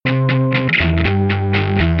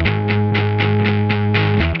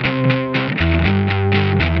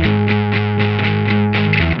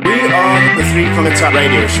the Tap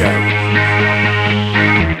radio show.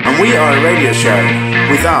 And we are a radio show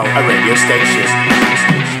without a radio station.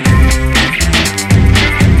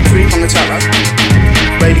 Three from the Tap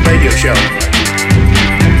radio show.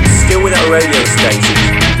 Still without a radio station.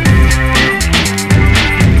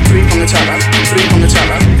 Three from the Tap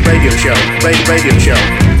radio show.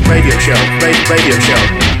 Radio show.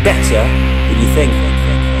 Better than you think.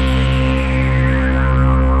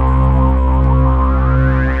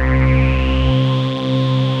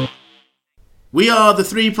 We are the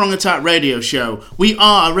Three Prong Attack radio show. We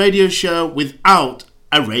are a radio show without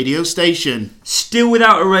a radio station. Still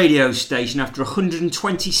without a radio station after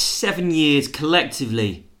 127 years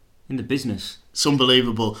collectively in the business. It's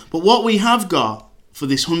unbelievable. But what we have got for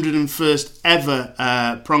this 101st ever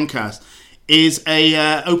Prongcast is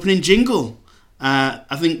a opening jingle.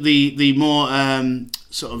 I think the more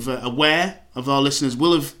aware of our listeners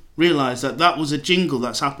will have realised that was a jingle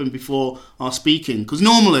that's happened before our speaking, because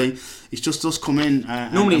normally it's just us come in.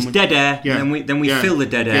 Normally it's dead air, and then we fill the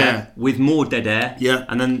dead air with more dead air,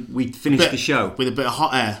 and then we finish the show with a bit of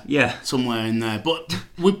hot air, somewhere in there. But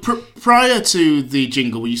prior to the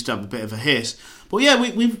jingle, we used to have a bit of a hiss. But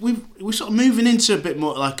we're sort of moving into a bit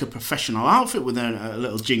more like a professional outfit with a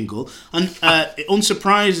little jingle. And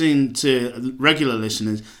unsurprising to regular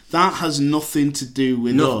listeners, that has nothing to do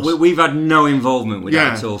with us. We've had no involvement with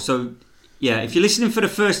that at all. So, if you're listening for the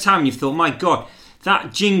first time and you've thought, my God,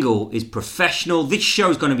 that jingle is professional, this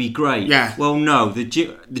show's going to be great. Yeah. Well, no. The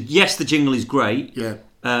jingle is great. Yeah.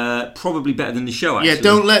 Probably better than the show, actually. Yeah,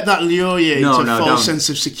 don't let that lure you into a false sense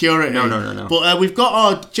of security. No. But we've got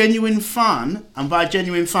our genuine fan, and by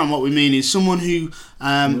genuine fan, what we mean is someone who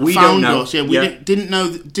found us. Yeah, didn't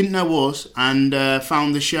know us and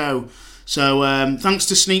found the show. So thanks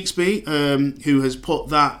to Sneaksby, who has put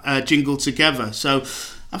that jingle together. So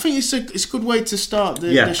I think it's a good way to start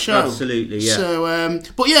the show. Absolutely. Yeah. So,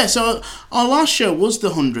 so our last show was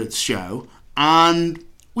the 100th show, and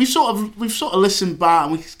we've sort of listened back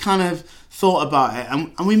and we kind of thought about it,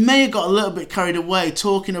 and we may have got a little bit carried away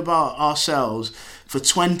talking about ourselves for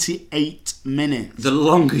 28 minutes. The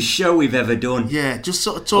longest show we've ever done. Yeah, just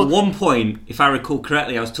sort of talk. At one point, if I recall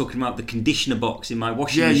correctly, I was talking about the conditioner box in my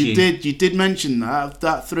washing machine. Yeah, you did mention that.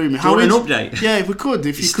 That threw me. Do you want an update? Yeah, if you could.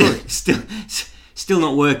 Still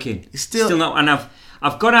not working. Still not, and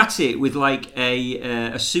I've got at it with like a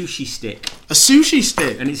sushi stick. A sushi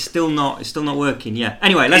stick, and it's still not working. Yeah.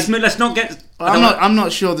 Anyway, let's not get. I'm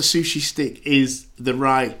not sure the sushi stick is the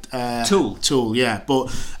right tool. Yeah, but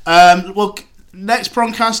next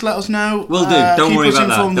Prongcast, let us know. Will do. Don't worry about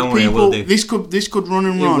that. Don't worry, will do. This could run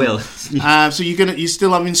and run. It will. So you're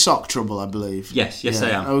still having sock trouble, I believe. Yes, I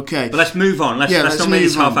am. Okay, but let's move on. Let's not make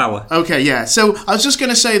this half hour. Okay, yeah. So I was just going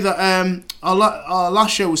to say that our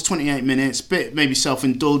last show was 28 minutes, bit maybe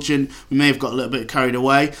self-indulgent. We may have got a little bit carried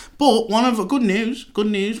away, but good news.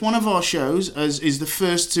 One of our shows is the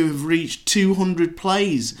first to have reached 200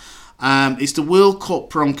 plays. It's the World Cup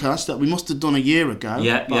Prongcast that we must have done a year ago.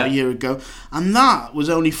 A year ago. And that was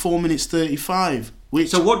only 4 minutes 35.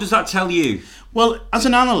 So what does that tell you? Well, as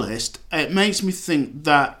an analyst, it makes me think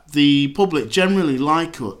that the public generally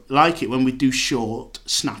like it when we do short,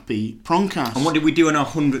 snappy Prongcasts. And what did we do on our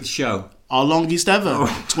 100th show? Our longest ever,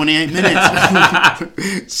 28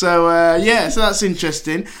 minutes. So that's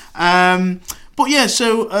interesting. But yeah,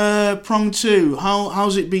 so Prong 2,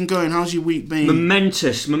 how's it been going? How's your week been?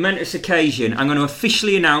 Momentous occasion. I'm going to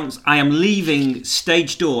officially announce I am leaving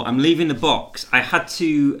Stage Door. I'm leaving the box. I had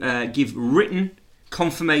to give written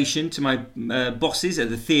confirmation to my bosses at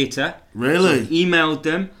the theatre. Really? So I emailed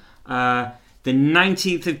them the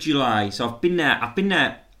 19th of July. So I've been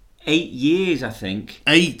there 8 years, I think.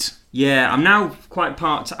 8? Yeah, I'm now quite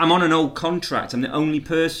part. I'm on an old contract. I'm the only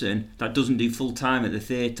person that doesn't do full time at the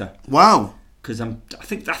theatre. Wow. Because I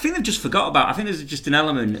think they've just forgot about. I think there's just an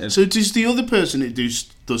element of. So does the other person that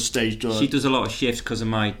does Stage Door? She does a lot of shifts because of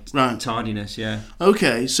my tardiness. Yeah.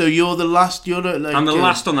 Okay, so you're the last. I'm the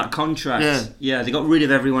last on that contract. Yeah. They got rid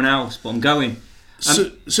of everyone else, but I'm going.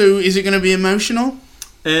 So is it going to be emotional?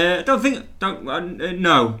 No. Oh,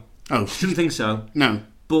 I don't think so. No.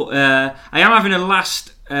 But I am having a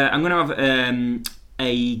last. I'm going to have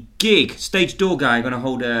a gig. Stage Door guy going to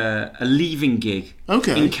hold a leaving gig.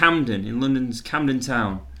 Okay. In Camden, in London's Camden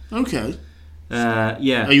Town. Okay. Yeah.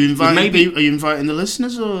 Are you inviting? Are you inviting the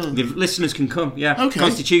listeners or the listeners can come? Yeah. Okay.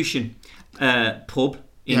 Constitution pub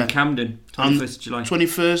in Camden, 21st of July.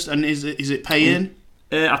 21st, and is it pay in?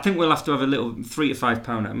 I think we'll have to have a little £3 to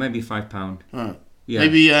 £5, maybe £5. Right.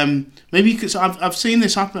 Yeah. Maybe because I've seen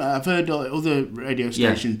this happen. I've heard other radio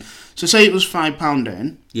stations. Yeah. So say it was £5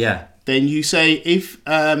 in. Yeah. then you say if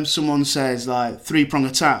someone says like 3-prong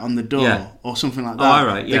attack on the door or something like that. Oh, all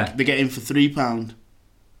right, yeah. They get in for £3.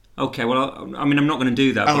 Okay, well, I mean, I'm not going to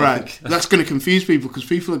do that. Oh, right. That's going to confuse people because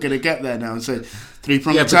people are going to get there now and say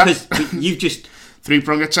 3-prong attack. Yeah, because you've just...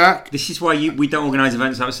 3-prong attack. This is why we don't organise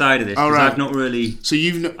events outside of this. Because I've not really... So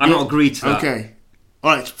I've not agreed to that. Okay.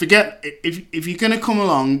 All right, forget... If you're going to come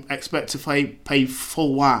along, expect to pay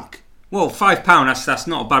full whack. Well, £5, that's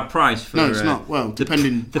not a bad price. For, no, it's not. Well,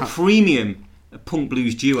 depending... The premium Punk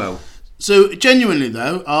Blues duo. So, genuinely,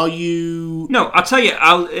 though, are you... No, I'll tell you,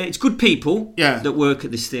 it's good people that work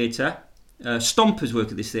at this theatre. Stompers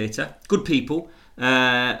work at this theatre. Good people.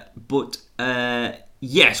 But,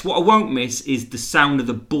 yes, what I won't miss is the sound of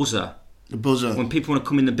the buzzer. The buzzer. When people want to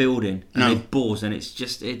come in the building and they buzz, and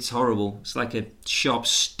it's horrible. It's like a sharp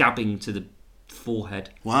stabbing to the forehead.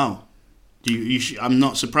 Wow. I'm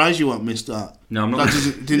not surprised you won't miss that. No, I'm not.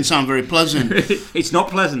 That didn't sound very pleasant. It's not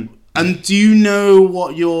pleasant. And do you know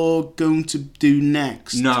what you're going to do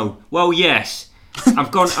next? No. Well, yes. I'm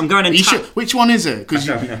going and... Which one is it? Because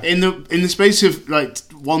in the space of like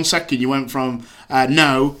 1 second, you went from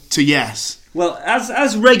no to yes. Well,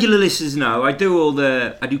 as regular listeners know, I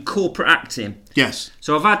do corporate acting. Yes.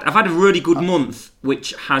 So I've had a really good month,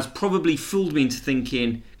 which has probably fooled me into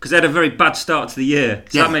thinking, because I had a very bad start to the year,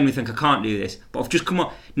 so that made me think I can't do this. But I've just come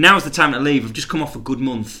off. Now's the time to leave. I've just come off a good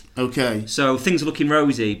month. Okay. So things are looking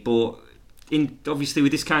rosy, but obviously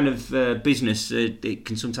with this kind of business, it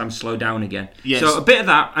can sometimes slow down again. Yes. So a bit of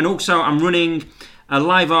that, and also I'm running a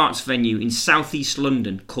live arts venue in southeast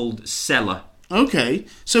London called Cellar. Okay,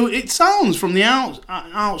 so it sounds from the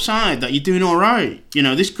outside that you're doing all right. You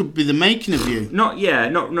know, this could be the making of you.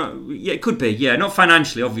 It could be. Yeah, not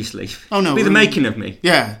financially, obviously. Oh no, it'd be the making of me.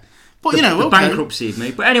 Yeah, but the bankruptcy of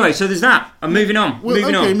me. But anyway, so there's that. I'm moving on.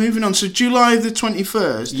 Moving on. So July the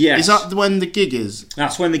 21st. Yes. Is that when the gig is?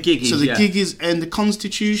 That's when the gig is. So the gig is in the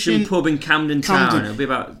Constitution pub in Camden Town. It'll be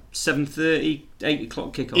about 7:30, 8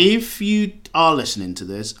 o'clock kickoff. If you are listening to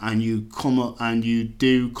this and you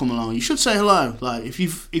do come along, you should say hello. Like if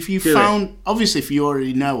you found, obviously if you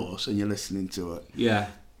already know us and you're listening to it,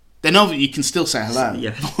 then obviously you can still say hello.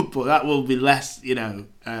 Yeah. But that will be less,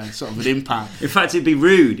 sort of an impact. In fact, it'd be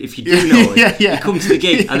rude if you do know us. You come to the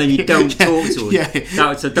gig and then you don't talk to us.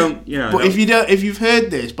 Yeah. So don't, But if you've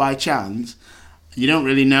heard this by chance, you don't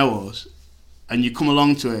really know us, and you come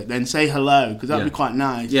along to it, then say hello, because that'd be quite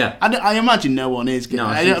nice. Yeah. I imagine no one is.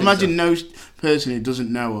 I imagine no person who doesn't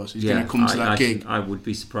know us is going to come to that gig. I would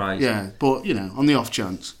be surprised. Yeah, but on the off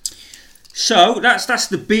chance. So that's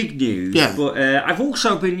the big news. Yeah. But I've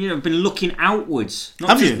also been looking outwards,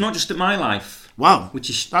 not just at my life. Wow,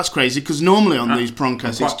 that's crazy, because normally on these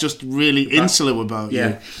prongcasts it's just really insular about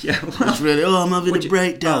you. Yeah. Well, it's really, I'm having a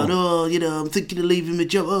breakdown. I'm thinking of leaving my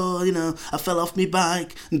job. I fell off my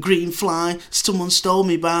bike and green fly. Someone stole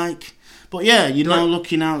my bike. But you're now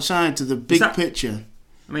looking outside to the big picture.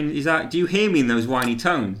 I mean, do you hear me in those whiny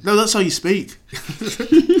tones? No, that's how you speak.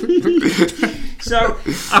 So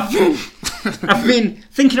I've been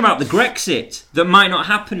thinking about the Grexit that might not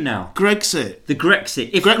happen now. Grexit. The Grexit.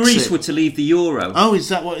 If Greece were to leave the euro. Oh, is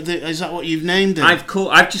that what you've named it? I've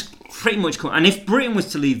just pretty much called. And if Britain was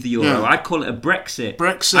to leave the euro, I'd call it a Brexit.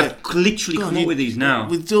 Brexit. I've literally come up with these now.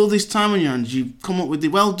 With all this time on your hands, you've come up with the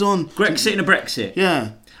well done. Grexit and a Brexit.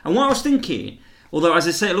 Yeah. And what I was thinking, although as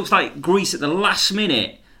I say, it looks like Greece at the last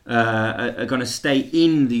minute are going to stay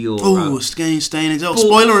in the euro. Oh, staying in. Oh,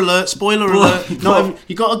 spoiler alert!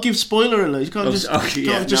 You got to give spoiler alert. You can't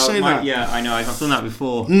just say that. Yeah, I know. I've done that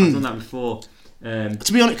before. To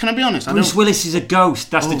be honest, can I be honest? Bruce Willis is a ghost.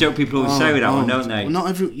 That's the joke people always say with that one, don't they? Well, not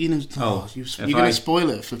every. You're going to spoil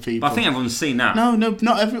it for people. But I think everyone's seen that. No,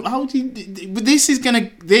 not every. How do you? This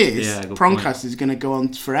prongcast is going to go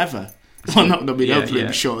on forever. Well, hopefully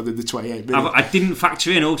be shorter than the 28 minutes. I didn't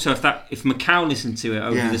factor in also if Macau listened to it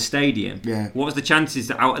over the stadium. Yeah. What was the chances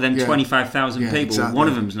that out of them 25,000 people, one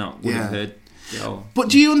of them's would have heard? But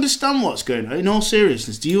do you understand what's going on? In all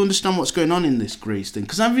seriousness, do you understand what's going on in this Greece thing?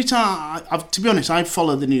 Because every time, to be honest, I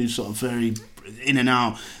follow the news sort of very in and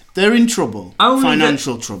out. They're in trouble,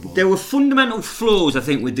 financial trouble. There were fundamental flaws, I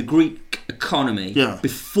think, with the Greek economy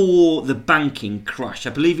before the banking crash. I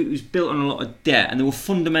believe it was built on a lot of debt, and there were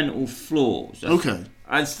fundamental flaws. Okay.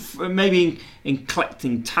 As maybe in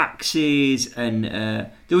collecting taxes, and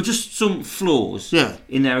there were just some flaws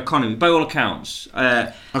in their economy, by all accounts.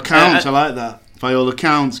 I like that. By all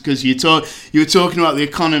accounts, because you were talking about the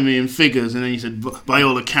economy and figures, and then you said, by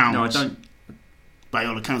all accounts. No, I don't. By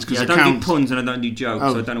all accounts, because I don't do puns and I don't do jokes,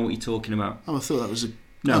 so I don't know what you're talking about. Oh, I thought that was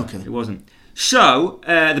No, it wasn't. So,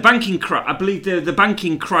 the banking I believe the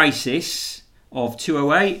banking crisis of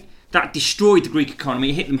 2008, that destroyed the Greek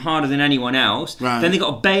economy. It hit them harder than anyone else. Right. Then they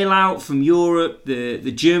got a bailout from Europe.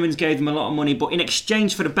 The Germans gave them a lot of money, but in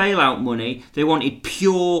exchange for the bailout money, they wanted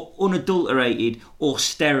pure, unadulterated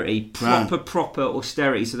austerity, proper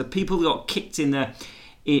austerity. So the people that got kicked in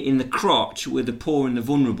the crotch were the poor and the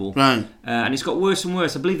vulnerable. Right. And it's got worse and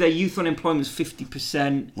worse. I believe their youth unemployment's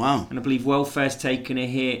 50%. Wow. And I believe welfare's taken a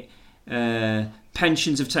hit.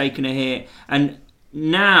 Pensions have taken a hit. And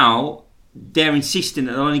now they're insisting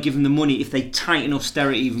that they'll only give them the money if they tighten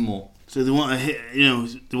austerity even more. So they want to hit,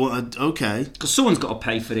 they want to, okay. Because someone's got to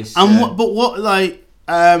pay for this. And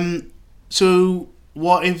so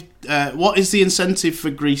what if, what is the incentive for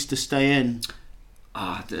Greece to stay in?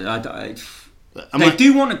 They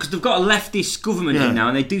do want it because they've got a leftist government in now,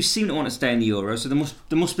 and they do seem to want to stay in the euro. So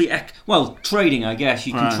there must be trading. I guess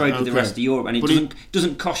you can trade with the rest of Europe, and it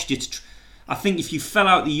doesn't cost you. I think if you fell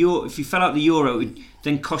out the euro, it would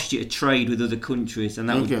then cost you to trade with other countries, and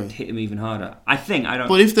that would hit them even harder. I don't.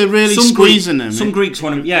 But if they're really squeezing them, some Greeks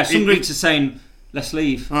want to. Yeah, some Greeks are saying, "Let's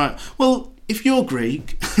leave." All right. Well, if you're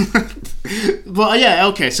Greek, but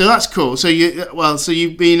okay, so that's cool. So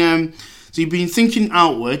you've been thinking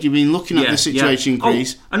outward. You've been looking at the situation in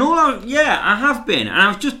Greece. I have been, and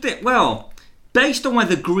I've just based on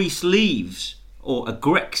whether Greece leaves or a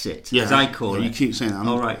Grexit, as I call it. You keep saying that.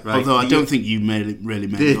 All right. Although I don't think you really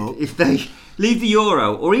made it up. If they leave the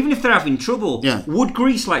euro, or even if they're having trouble, would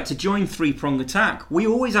Greece like to join three-prong attack? We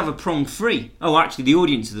always have a prong three. Oh, actually, the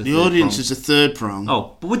audience is the third prong. The audience is a third prong.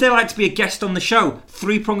 Oh, but would they like to be a guest on the show?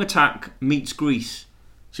 Three-prong attack meets Greece.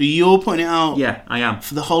 So you're putting it out? Yeah, I am.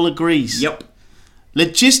 For the whole of Greece? Yep.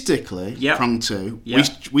 Logistically, prong two,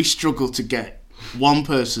 we struggle to get one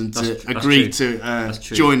person to agree to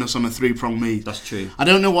join us on a three-prong meet. That's true. I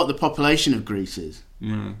don't know what the population of Greece is,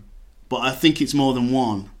 but I think it's more than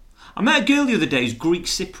one. I met a girl the other day who's Greek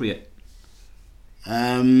Cypriot.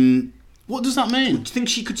 What does that mean? Do you think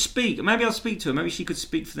she could speak? Maybe I'll speak to her. Maybe she could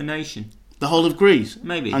speak for the nation. The whole of Greece?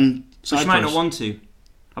 Maybe. And so she might not want to.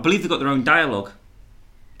 I believe they've got their own dialogue.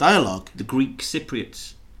 Dialogue? The Greek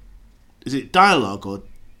Cypriots. Is it dialogue or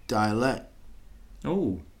dialect?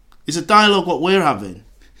 Oh. Is a dialogue what we're having?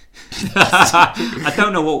 I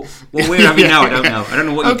don't know what we're having now. I don't know. I don't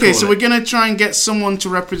know what you call it. Okay, so we're going to try and get someone to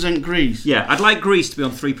represent Greece. Yeah, I'd like Greece to be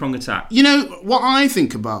on three-prong attack. You know, what I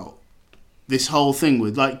think about this whole thing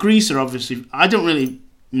with, Greece are obviously... I don't really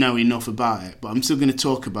know enough about it, but I'm still going to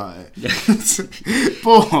talk about it. Yeah.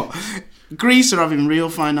 But Greece are having real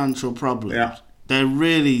financial problems. Yeah. They're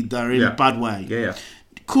in a bad way. Yeah.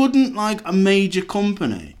 Couldn't, a major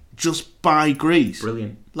company just buy Greece?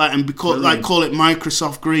 Brilliant. Call it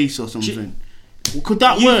Microsoft Greece or something. Could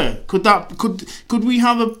that work? Could we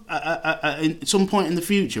have at some point in the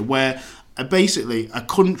future where basically a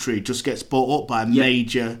country just gets bought up by a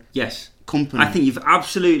major company? I think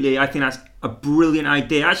that's a brilliant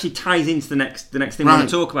idea. It actually ties into the next thing we're going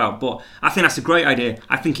to talk about. But I think that's a great idea.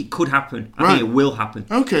 I think it could happen. I think it will happen.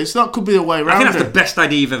 Okay, so that could be a way around. I think that's the best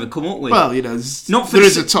idea you've ever come up with. Well,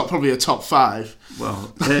 probably a top 5.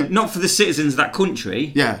 Well, not for the citizens of that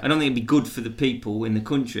country. Yeah. I don't think it'd be good for the people in the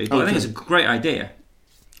country. But I think it's a great idea.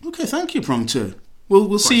 Okay, thank you, Prong 2.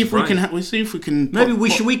 We'll see if we can. We'll see if we can. Maybe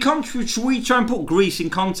should we try and put Greece in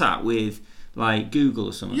contact with Google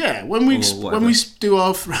or something? Yeah, when we do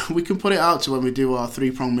our, we can put it out to when we do our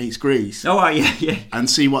three-prong meets Greece. Oh, yeah. And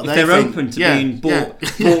see what if they're think. Open to being bought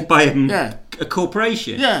by a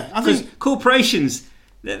corporation. Yeah, I think corporations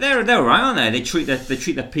they're all right, aren't they? They treat their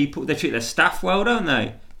people, they treat their staff well, don't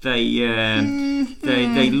they?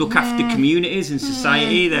 They look after communities and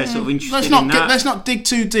society. They're sort of interested in that. Let's not dig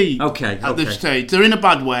too deep. At this stage, they're in a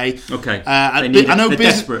bad way. Okay. I know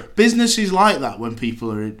businesses like that when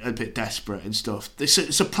people are a bit desperate and stuff.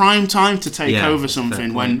 It's a prime time to take over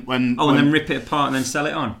something when and then rip it apart and then sell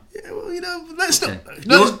it on. Yeah, well, let's not.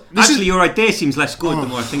 Your idea seems less good the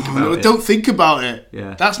more I think about it. Don't think about it.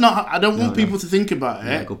 Yeah. That's not. I don't want people to think about it.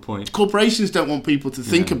 Yeah, good point. Corporations don't want people to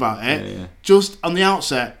think about it. Yeah. Just on the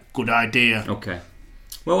outset. Good idea. Okay.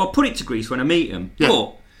 Well, I'll put it to Greece when I meet them. Yeah.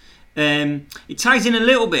 But it ties in a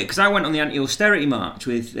little bit because I went on the anti-austerity march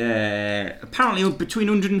with apparently between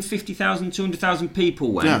 150,000 and 200,000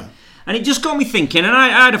 people went. Yeah. And it just got me thinking, and I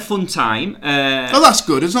had a fun time. That's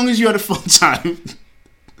good, as long as you had a fun time.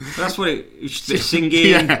 That's what it's singing.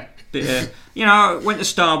 Yeah. Went to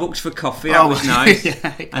Starbucks for coffee. That was nice.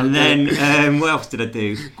 And then, what else did I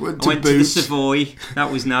do? I went to the Savoy.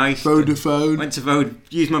 That was nice. Vodafone. Went to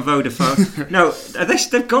used my Vodafone. No,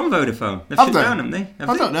 they've gone Vodafone. They've shut down, haven't they?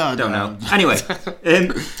 I don't know. I don't know. Anyway,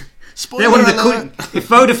 if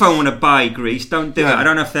Vodafone want to buy Greece, don't do it. I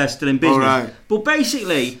don't know if they're still in business. Right. But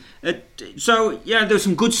basically, So there were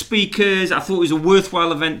some good speakers. I thought it was a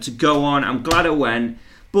worthwhile event to go on. I'm glad I went.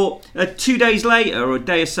 But 2 days later, or a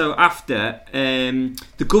day or so after,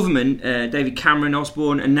 the government, David Cameron,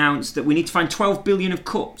 Osborne, announced that we need to find 12 billion of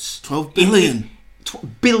cuts. 12 billion?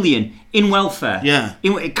 Billion in welfare. Yeah.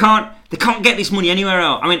 They can't get this money anywhere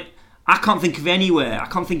else. I mean, I can't think of anywhere. I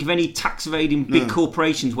can't think of any tax evading big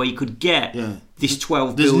corporations where you could get this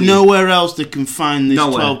 12 billion. There's nowhere else they can find this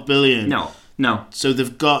 12 billion. No. So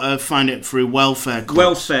they've got to find it through welfare cuts.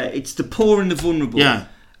 Welfare. It's the poor and the vulnerable. Yeah.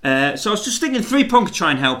 So I was just thinking 3-prong could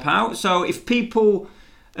try and help out. So if people,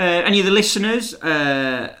 any of the listeners,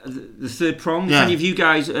 the third prong, if any of you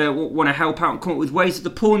guys want to help out and come up with ways that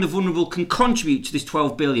the poor and the vulnerable can contribute to this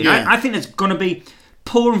 12 billion. I think there's going to be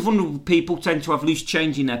poor and vulnerable people tend to have loose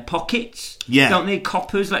change in their pockets. Yeah. Don't need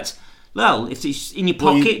coppers. If it's in your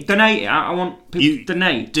pocket, donate it. I want people to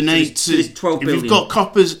donate to this 12 billion. If you've got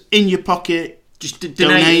coppers in your pocket, just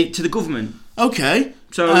donate it to the government. Okay.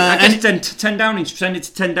 So I guess 10 Downing Street. Send it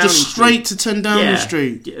to 10 Downing Street. Just straight to 10 Downing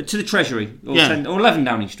Street. To the Treasury. Or 11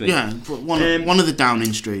 Downing Street. Yeah, one of the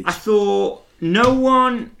Downing Streets. I thought,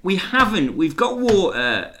 we've got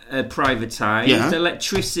water privatised,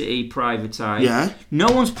 electricity privatised. Yeah. No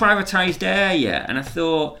one's privatised air yet. And I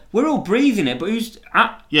thought, we're all breathing it, but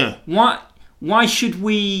why should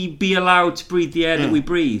we be allowed to breathe the air that we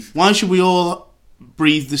breathe? Why should we all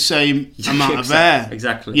breathe the same amount of air?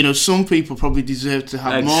 Exactly. Some people probably deserve to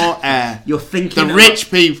have more air. You're thinking the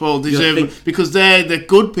rich people deserve because they're the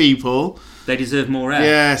good people. They deserve more air.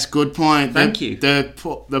 Yes, good point. Thank you.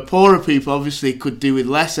 The poorer people obviously could do with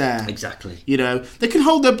less air. Exactly. They can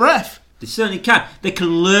hold their breath. They certainly can. They can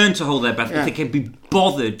learn to hold their breath if they can be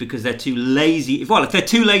bothered because they're too lazy. If they're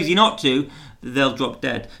too lazy not to, they'll drop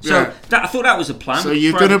dead. So I thought that was a plan. So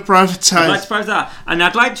you're going to privatise. I'd like to privatise that. And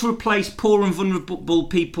I'd like to replace poor and vulnerable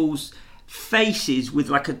people's faces with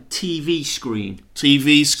like a TV screen. So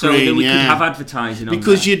that we could have advertising on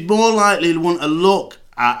because you'd more likely want to look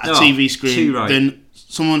at a TV screen than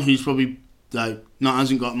someone who's probably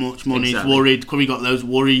hasn't got much money, is worried, probably got those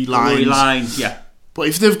worry lines. Worry lines, yeah. But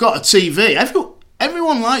if they've got a TV,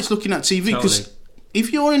 everyone likes looking at TV because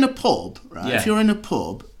if you're in a pub, if you're in a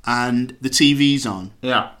pub and the TV's on,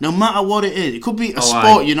 no matter what it is, it could be a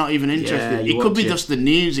sport you're not even interested in. It could be just the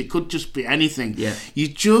news. It could just be anything. Yeah. You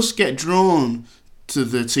just get drawn to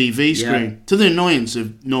the TV screen to the annoyance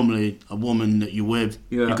of normally a woman that you're with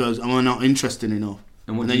who goes, "Am I not interested enough?"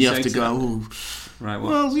 And then you have to go, right,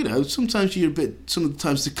 well, sometimes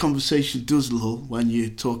sometimes the conversation does lull when you're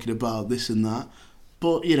talking about this and that.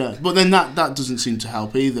 But but then that doesn't seem to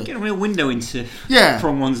help either. Get a real window into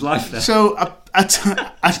from one's life there. So a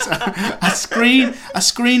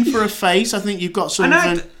screen for a face. I think you've got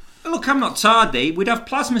something. Look, I'm not tardy. We'd have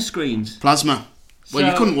plasma screens. Plasma. Well,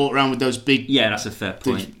 you couldn't walk around with those big. Yeah, that's a fair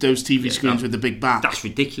point. Those TV screens with the big back. That's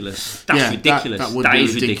ridiculous. That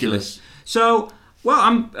is ridiculous. So.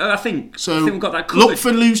 Well, I think we've got that covered. Look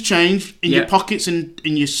for loose change in your pockets and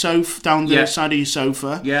in your sofa, down the side of your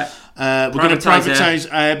sofa. Yeah. We're going to privatise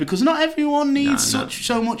air because not everyone needs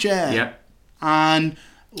so much air. Yeah. And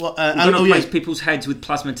we're going to replace people's heads with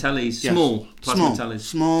plasma tellies, small plasma tellies.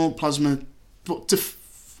 Small plasma, but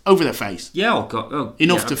over their face. Yeah,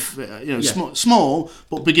 enough to small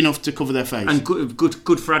but big enough to cover their face. And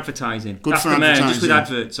good for advertising. That's for advertising. Just with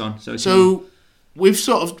adverts on. So we've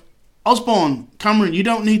sort of. Osborne, Cameron, you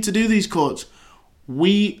don't need to do these cuts.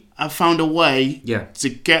 We have found a way to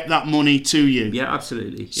get that money to you. Yeah,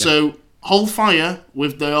 absolutely. Yeah. So hold fire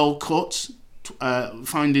with the old cuts.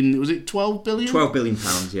 Finding, was it 12 billion? 12 billion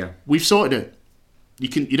pounds, yeah. We've sorted it.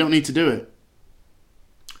 You don't need to do it.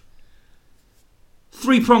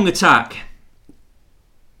 3-prong attack.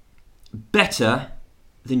 Better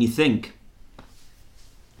than you think.